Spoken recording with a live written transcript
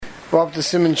We're up to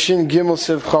Siman Shin Gimel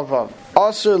Siv Chavav.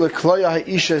 Also, lekloya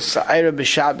ha'isha sa'ira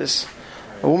b'Shabbos.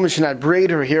 A woman should not braid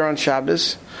her hair on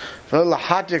Shabbos.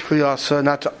 Lahatikli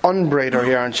not to unbraid her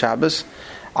hair on Shabbos.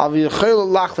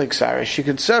 She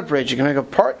could separate. She can make a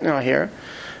part in her hair,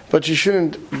 but she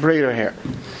shouldn't braid her hair.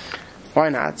 Why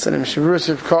not? So the Mishnah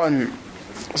Siv Cotton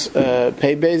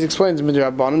Pei Beis explains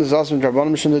Midrabanan. There's also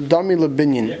Midrabanan Mishnah the Dami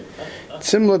Lebinyan.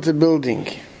 Similar to building.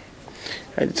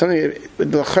 It's only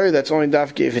with the chayr that's only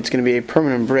dafki if it's going to be a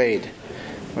permanent braid,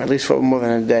 or at least for more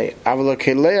than a day.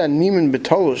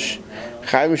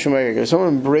 If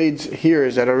someone braids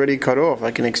hairs that are already cut off,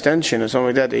 like an extension or something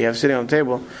like that you have sitting on the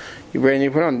table, you braid and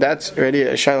you put on, that's already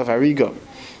a shayla of arigo,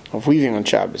 of weaving on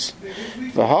Shabbos.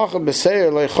 But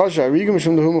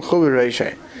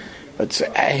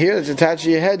here it's attached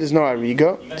to your head, there's no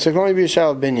arigo, so it can only be a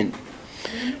shayla of binyan.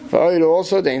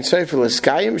 Also, the insefer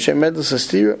l'skayim shemed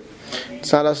l'sastira.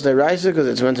 It's not us deraisa because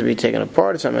it's meant to be taken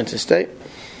apart. It's not meant to stay.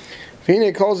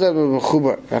 He calls that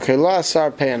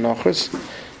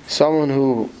someone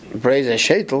who braids a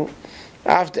shaitel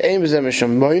after aim is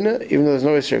even though there's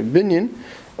no issue of binyan.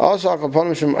 Also,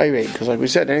 because like we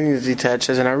said, anything that's detached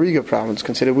has an ariga problem. It's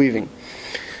considered weaving.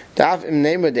 Even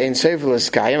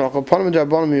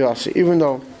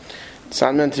though it's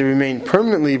not meant to remain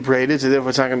permanently braided, so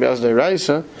therefore it's not going to be us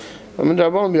deraisa.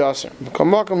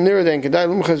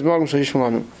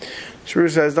 Shur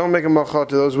says, don't make a macha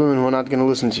to those women who are not going to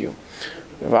listen to you.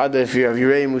 If you have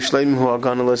Yirei Mushleim who are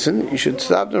going to listen, you should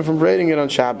stop them from braiding it on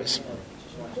Shabbos.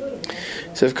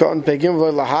 So if not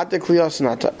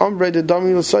to unbraid the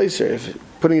dummy l'saiser, if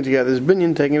putting it together is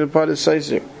binyan, taking it apart is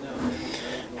saiser.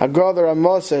 Hagar the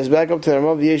Ramah says, back up to the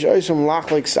Ramah, v'yesh oisum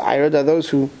lachlik sa'ira, that those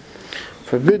who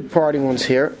forbid parting one's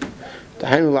hair, the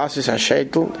hainu lasis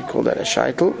ha-shaitel, they call that a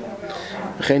shaitel.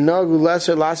 He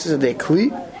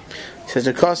says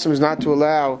the custom is not to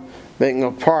allow making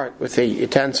a part with a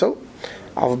utensil,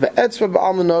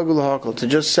 to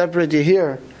just separate your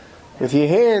hair with your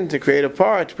hand to create a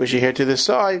part, push your hair to the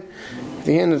side. With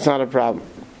the hand, it's not a problem.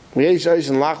 Why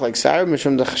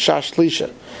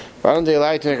don't they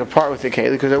allow you to make a part with the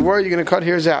keli? Because they're worried you're going to cut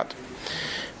hairs out.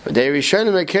 But they rishon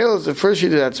to make kelis, the first sheet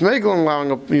that's making allowing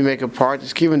you make a part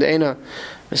is given the ena.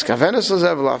 Since the kavan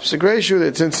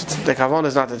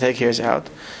is not to take hairs out,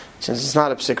 since it's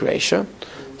not a psik reisha,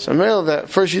 so male the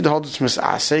first sheet holds it's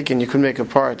misasek, and you can make a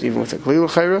part even with a kli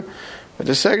l'chayra, but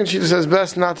the second sheet says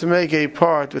best not to make a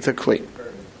part with a kli.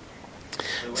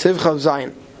 Siv chav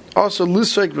zayin. Also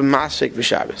lisrek b'masek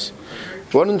b'Shabbos.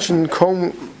 One shouldn't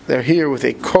comb their hair with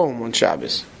a comb on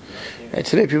Shabbos. And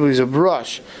today people use a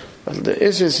brush, but the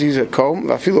Isis use a comb.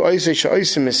 Even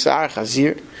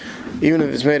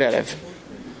if it's made out of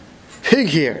pig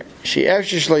hair, if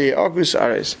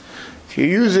you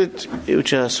use it,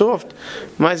 which is soft,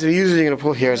 might as well use it, you're going to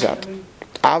pull hairs out.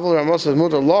 But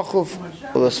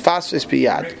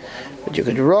you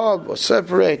could rub or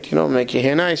separate, make your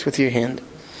hair nice with your hand.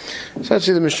 So that's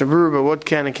the Mishnah Berurah, but what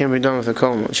can be done with a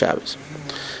comb on Shabbos?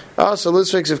 Also, let's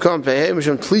fix if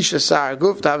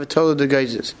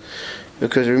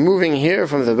because removing hair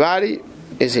from the body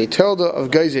is a tilde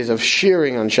of geizes, of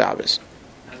shearing on Shabbos.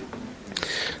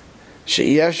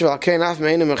 Even if one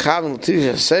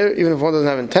doesn't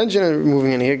have intention of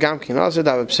removing any hair, gamkin also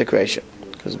have a psik reisha,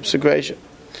 because of psik reisha.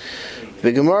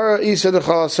 The Gemara said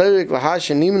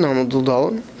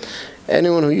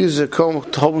anyone who uses a comb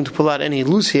hoping to pull out any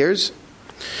loose hairs,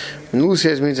 and loose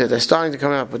hairs means that they're starting to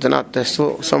come out, but they're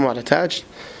still somewhat attached.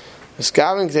 The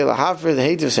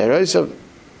hate of Seroisav,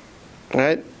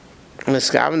 right? And the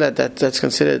skaven that's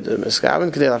considered a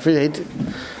skaven.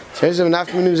 So if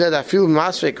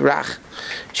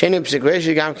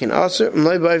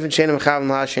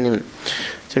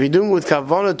you're doing it with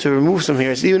kavanah to remove some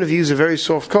hairs, even if you use a very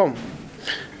soft comb,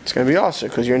 it's going to be also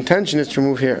because your intention is to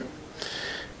remove hair.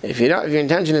 If your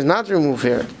intention is not to remove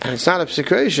hair and it's not a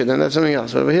psikration, then that's something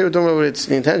else. But over here we're talking about it's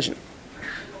the intention.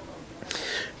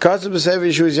 Says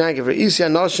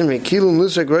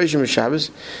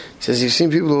you've seen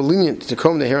people who are lenient to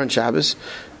comb their hair on Shabbos.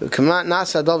 At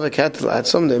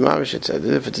someday Mamish it said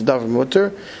if it's a davar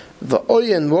mutter, the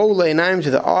oyen woe leinaim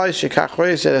to the eyes. Shekach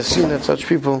Roy said I've seen that such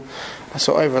people are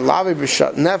so over lavi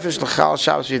b'shat nefesh l'chal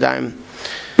Shabbos yadayim.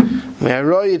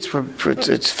 It's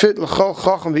fit l'chol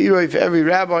chacham v'iroi for every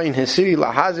rabbi in his city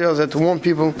lahazir that to warn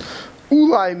people.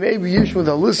 Ulai maybe Yishma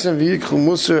they'll listen v'yikhu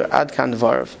musar ad kan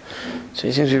dvarav. So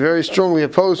he seems to be very strongly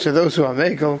opposed to those who are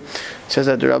mekel. Says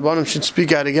that the Rabbanim should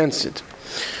speak out against it.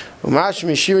 Says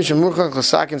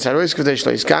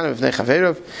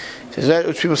that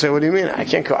which people say, what do you mean? I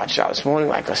can't go out Shabbos morning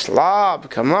like a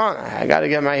slob. Come on, I got to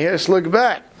get my hair slicked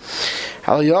back.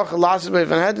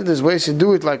 There's ways to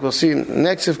do it, like we'll see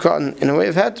next of cotton in a way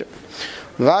of heter.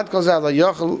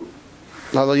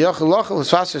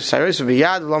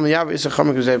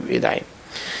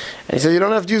 And he said you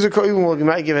don't have to use a kohen. Well, you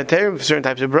might give a tear for certain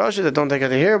types of brushes that don't take out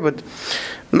the hair, but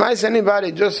nice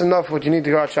anybody, just enough what you need to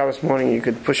go out Shabbos morning. You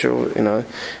could push it, you have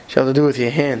to do it with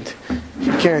your hand. If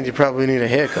you can't, you probably need a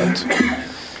haircut.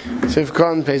 Sif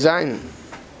Khan Pezain.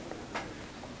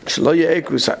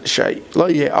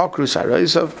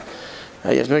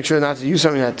 You have to make sure not to use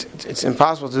something that it's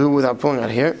impossible to do without pulling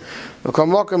out hair. So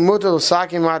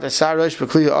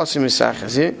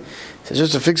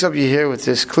just to fix up your hair with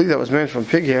this kli that was made from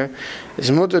pig hair,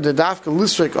 is mutter the dafka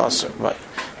lisrik also. Right?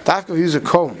 Dafka use a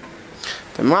comb.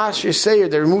 The mash sayer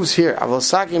that removes hair. Aval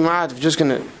saki mat, if you're just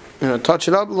going to touch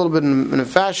it up a little bit in a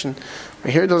fashion,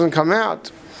 my hair doesn't come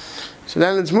out. So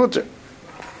then it's mutter.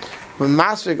 But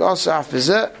masvik also after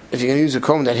that, if you're going to use a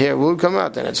comb that hair will come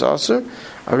out, then it's also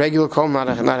a regular comb, not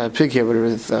a pig hair, but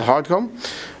with a hard comb.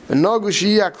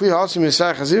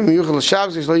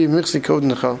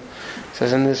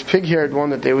 Says in this pig-haired one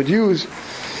that they would use,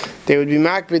 they would be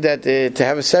makbid that to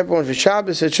have a separate one for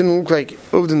Shabbos. It shouldn't look like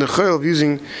uvd in the chayil of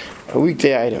using a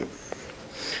weekday item.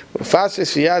 They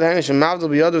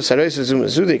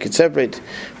could separate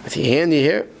with your handy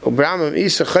here.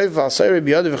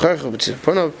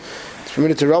 It's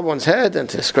permitted to rub one's head and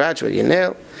to scratch with your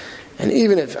nail. And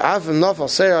even if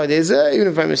even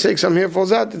if by mistake some hair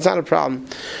falls out, it's not a problem.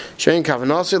 You're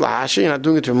not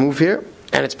doing it to remove hair,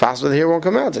 and it's possible the hair won't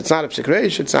come out. It's not a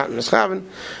psikreish, it's not mischaven,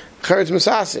 it's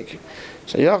misasik.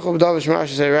 So Yachub Davish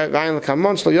Mash say right, Vayin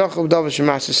Lakamon, so Yachub Davish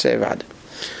Mash say Vad.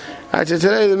 So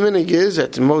today the minig is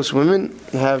that most women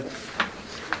have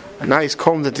a nice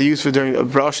comb that they use for during a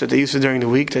brush that they use for during the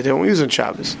week that they don't use on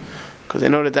Shabbos, because they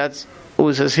know that that's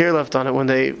always has hair left on it when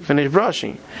they finish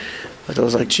brushing. But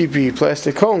those like cheapy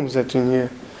plastic combs that when you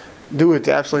do it,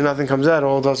 absolutely nothing comes out.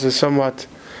 All it does is somewhat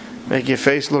make your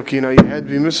face look, your head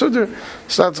be misudder.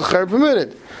 It's not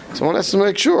permitted. So one has to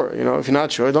make sure. If you're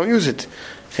not sure, don't use it.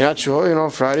 If you're not sure,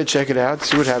 Friday, check it out,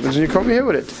 see what happens, and you come here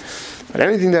with it. But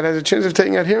anything that has a chance of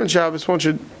taking out hair on Shabbos, one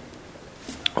should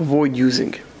avoid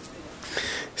using.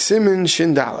 Simin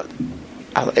Shindalat.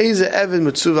 Al Eze Evid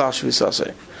Mitzuva Al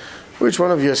Shvisase. Which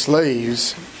one of your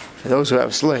slaves, for those who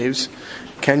have slaves,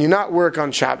 can you not work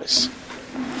on Shabbos?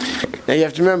 Now you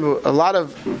have to remember, a lot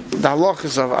of the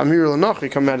halachas of Amir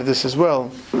al-Nachri come out of this as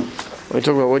well. When we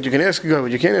talk about what you can ask a guy, what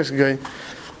you can't ask a guy,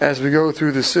 as we go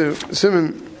through the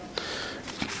Siman,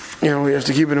 we have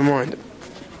to keep it in mind.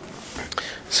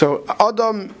 So,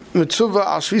 Adam Mitzuva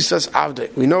al Shvisas Avde.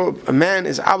 We know a man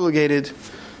is obligated,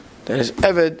 that his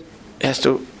Eved has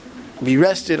to be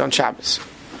rested on Shabbos.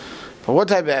 But what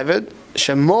type of Eved?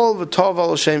 Shemol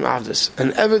v'tov Shem Avdus.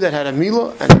 An Eved that had a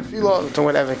Milah and a Tefillah, we're talking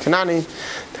about Eved Kanani,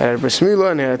 that had a Bris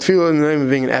Milah and had a Tefillah in the name of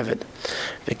being an Eved.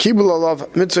 The Kibbul Alav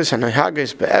Mitzvahs and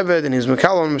Hayhagis be'Eved, and he was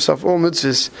Mekal on himself all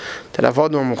Mitzvahs that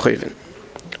Avodah Mochivin.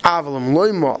 Avalim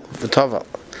Loimal v'tov.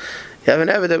 You have an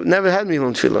Eved that never had Milah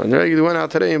and Tefillah, and they went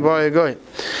out today and bought a guy.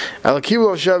 Al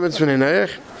Kibbul of Shem Mitzvah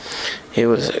Neyach. He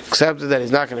was accepted that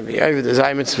he's not going to be Eved as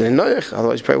I mitzvah in Noach,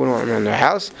 otherwise he probably wouldn't want him in their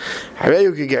house.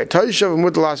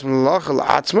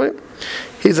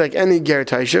 He's like any ger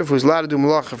taishav who's allowed to do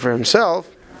malacha for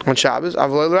himself on Shabbos,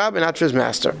 not for his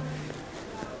master.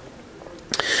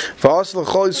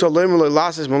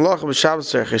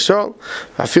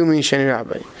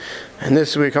 And this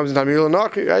is where it comes into Amir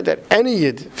al-Nachri, right? That any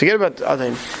yid, forget about the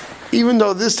other, even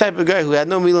though this type of guy who had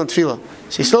no milah and tefillah,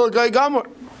 so he's still a guy gamor.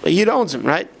 A yid owns him,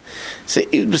 right? So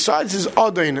besides his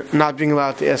Adain not being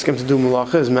allowed to ask him to do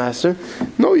malacha, his master,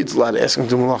 no yid's allowed to ask him to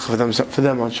do malacha for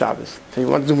them on Shabbos. If he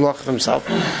wants to do malacha for himself,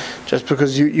 just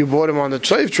because you bought him on the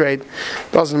slave trade,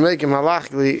 doesn't make him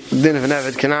halachically din of an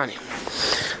Eved Kanani.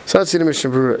 So let's see the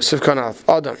Mishnah Berurah, Sivkan Aleph,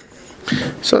 Adam.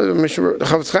 So the Mishnah Berurah, the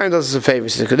Chavetz Chaim does us a favor. He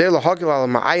says, "Kadei lahakil al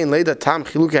ma'ayin leida tam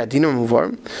chilukei adinim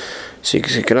muvarim." So you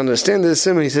can understand this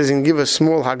simon. He says he can give a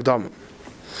small hagdam.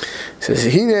 He says,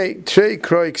 "Hine trei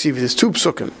kroi ksiv." There's two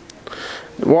psukim.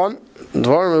 One,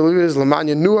 dvarim is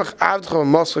lamanya nuach avdcha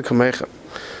mascha kamecha,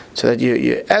 so that your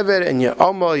eved and your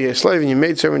amal, your slave and your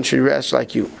maidservant should rest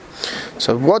like you.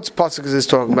 So what's pasuk is this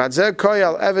talking about? Zer koi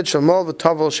al eved shamol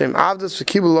v'tavel shem avdus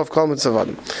v'kibul of kol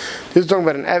mitzavadim. This is talking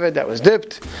about an eved that was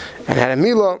dipped and had a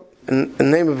milah in the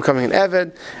name of becoming an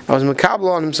eved, and was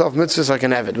mekabel on himself mitzvahs like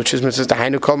an eved, which is mitzvahs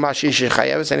tahainu kol mashish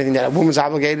chayeves, anything that a woman's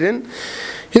obligated in,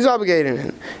 he's obligated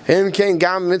in. Him came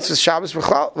gam mitzvahs Shabbos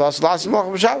b'chlal, v'as las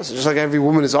malach b'Shabbos. Just like every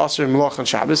woman is also in malach on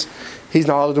Shabbos, he's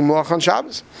not allowed to do malach on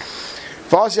Shabbos.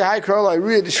 V'asi hai krol I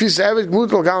read the shvis eved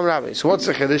gmutal gam rabbi. So what's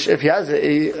the chiddush? If he has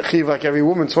a chiv like every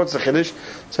woman, so what's the chiddush?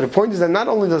 So the point is that not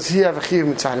only does he have a chiv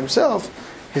inside himself,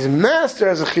 his master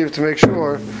has a chiv to make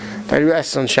sure that he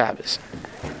rests on Shabbos.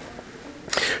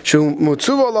 Is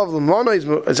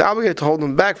obligated to hold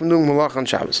him back from doing malach on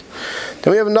Shabbos.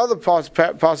 Then we have another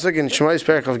pasuk in Shemai's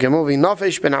Perek of Gimel,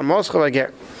 V'nafesh ben Amoscha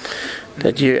v'ger,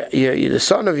 that the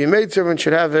son of your maidservant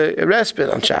should have a respite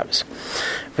on Shabbos.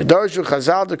 V'darshu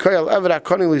Chazal dekoyal eved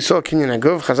hakoni l'isol kinyan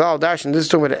haguf. Chazal dash, and this is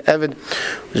talking about an eved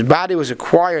whose body was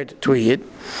acquired to a yid.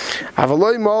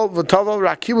 Avaloi mol v'toval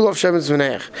rakibul of shemitz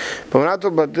v'neich. But we're not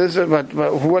talking about this. But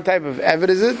what type of eved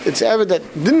is it? It's eved that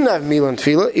didn't have meal and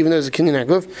tefillah, even though it's a kinyan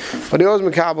haguf, but he was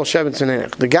mekabel shemitz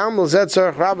v'neich. The gamel zed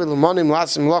tzarich rabbi l'monim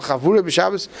lasim malach avura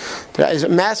b'Shabbos. The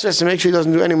master has to make sure he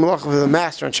doesn't do any malach for the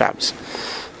master on Shabbos.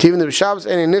 Even the Shabbos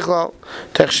any nichlal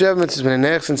techshev mitzvahs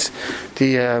v'neich, since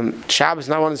the Shabbos is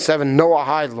not one of the 7 Noah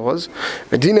Hide laws.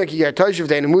 Medina ki ger toishev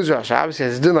dein muzar Shabbos. He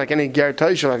has done like any ger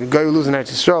toishev, like a guy who lives in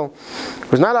Eretz Yisrael,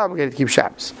 was not obligated to keep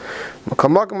Shabbos.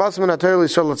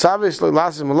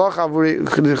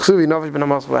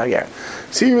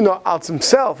 See, even though out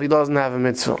himself he doesn't have a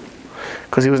mitzvah,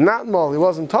 because he was not mol, he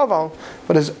wasn't taval,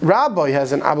 but his rabbi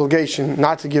has an obligation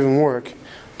not to give him work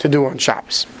to do on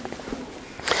Shabbos.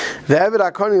 Now what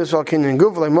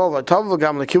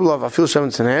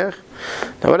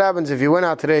happens if you went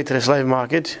out today to the slave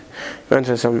market, you went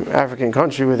to some African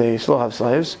country where they still have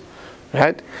slaves,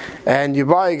 right? And you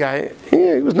buy a guy,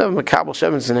 he was never makabel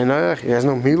shemitz v'neich, he has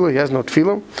no milah, he has no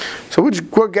tefillah. So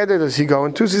what gather does he go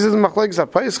into? So he says, machlekes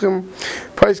paiskim,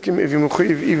 if you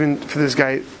mechuyev even for this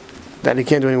guy that he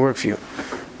can't do any work for you.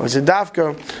 Or is it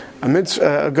dafka,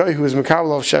 a guy who is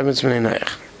makabel of shemitz v'neich?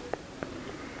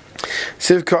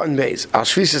 Sivka and Beis. Al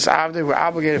Shvisas Avdei, we're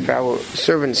obligated for our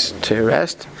servants to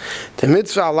rest. The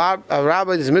mitzvah al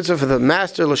rabbi is a mitzvah for the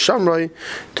master l'shamroi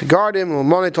to guard him.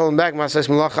 L'monei told him back masas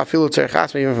malacha afilu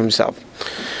tzerich even from himself.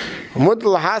 Umud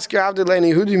l'haskir Avdei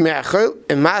le'ni Yehudi me'achol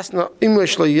emasna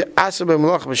imlish lo'yasa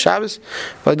be'malacha b'Shabbos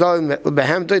v'adal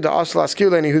behemtoi da'asal haskir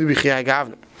le'ni Yehudi b'chiyai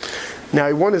gavna.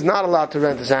 Now one is not allowed to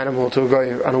rent this animal to a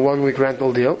guy on a 1-week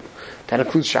rental deal. That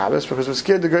includes Shabbos, because we're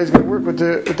scared the guy's going to work with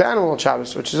the animal on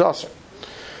Shabbos, which is awesome.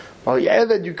 Well, yeah,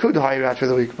 that you could hire out for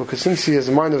the week, because since he has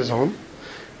a mind of his own,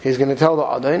 he's going to tell the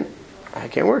Adain, I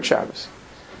can't work Shabbos.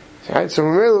 Right? So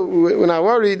we're not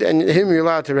worried, and him you're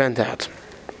allowed to rent out.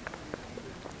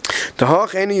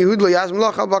 Because we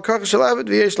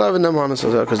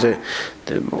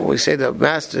say the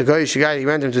master, the guy you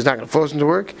rent him to is not going to force him to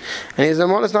work, and he's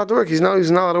not to work. He's not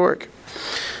allowed to work.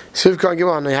 Sivkan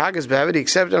Gimel Nehagas Be'Eved, he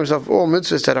accepted himself all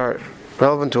mitzvahs that are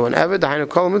relevant to an Eved. Dahainu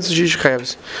kol mitzvahs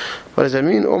shishchevs. What does that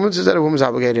mean? All mitzvahs that a woman is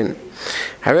obligated in.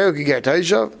 Hareu ki ger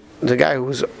taishav, the guy who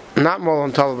was not more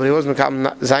on top, but he was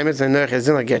mekam zaymitz and neich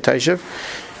didn't like ger taishav.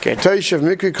 Ger taishav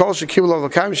mikri kol shekibul of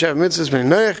l'kayim shev mitzvahs ben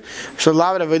neich shal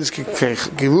lavet avedis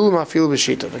gilul ma'afil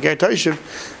b'shita. Ger taishav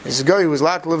is a guy who was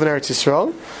allowed to live in Eretz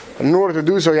Yisrael. In order to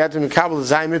do so, he had to mekabel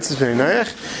the zaymitz ben neich,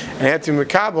 and he had to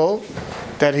mekabel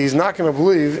that he's not going to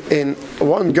believe in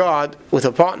one God with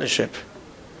a partnership.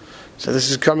 So this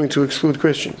is coming to exclude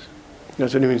Christians.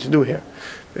 That's what he means to do here.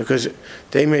 Because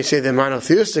they may say they're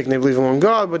monotheistic and they believe in one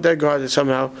God, but their God is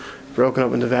somehow broken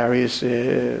up into various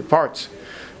parts.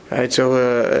 Right? So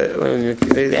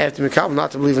they have to be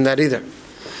not to believe in that either.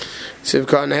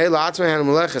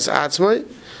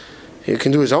 He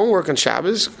can do his own work on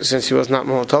Shabbos, since he was not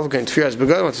Molotov, going to fear as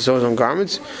begun, wants to sew his own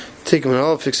garments, take him in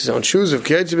all, fix his own shoes, if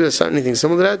there's anything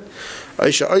similar to that.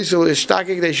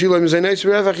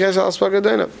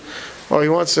 Or he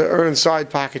wants to earn side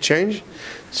pocket change,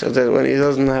 so that when he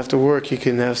doesn't have to work, he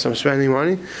can have some spending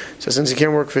money. So since he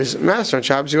can't work for his master on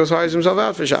Shabbos, he goes hires himself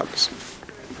out for Shabbos.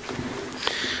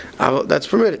 That's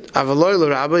permitted.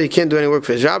 He can't do any work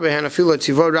for his rabbi. Even if his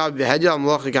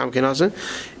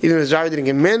rabbi didn't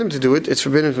command him to do it, it's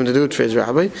forbidden for him to do it for his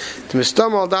rabbi. So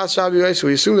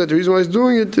we assume that the reason why he's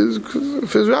doing it is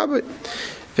for his rabbi.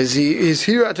 That's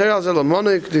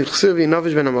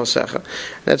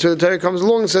where the Torah comes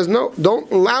along and says, no,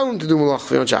 don't allow him to do malach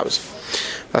for you on Shabbos.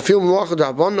 I feel malach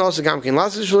d'Rabbanan also gam ken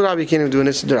lasses shul rabbi can't even do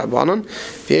this d'Rabbanan.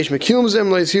 V'yesh mekilum zem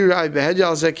le'yis rabbi behedya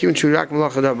al zeh kivun shurak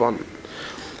malach d'Rabbanan.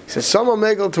 He says some are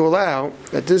makel to allow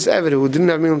that this Eved who didn't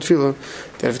have meal and tefillah,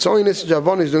 that if it's only this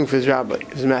Rabban he's doing for his rabbi,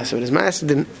 his master. But his master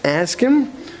didn't ask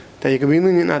him that you can be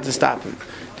lenient not to stop him.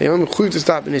 They only chuv to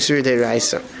stop in Yisur Dei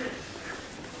Raisa.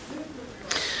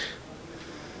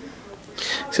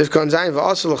 He says Kon Zayin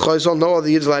v'asal l'choisol, no other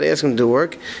Yid's allowed to ask him to do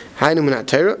work. Hainu min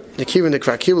ha'Torah, the kivin the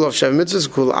krakibul of Shev Mitzvahs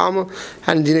kul alma,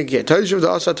 hainu dinik yet Toshav the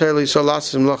asal Torah l'yisol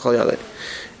lasses mlach al yalei.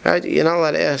 Right? You're not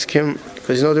allowed to ask him,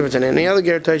 because he's no different than any other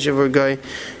ger Toshav or guy.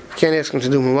 You can't ask him to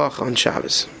do malacha on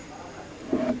Shabbos.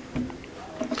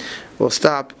 We'll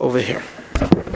stop over here.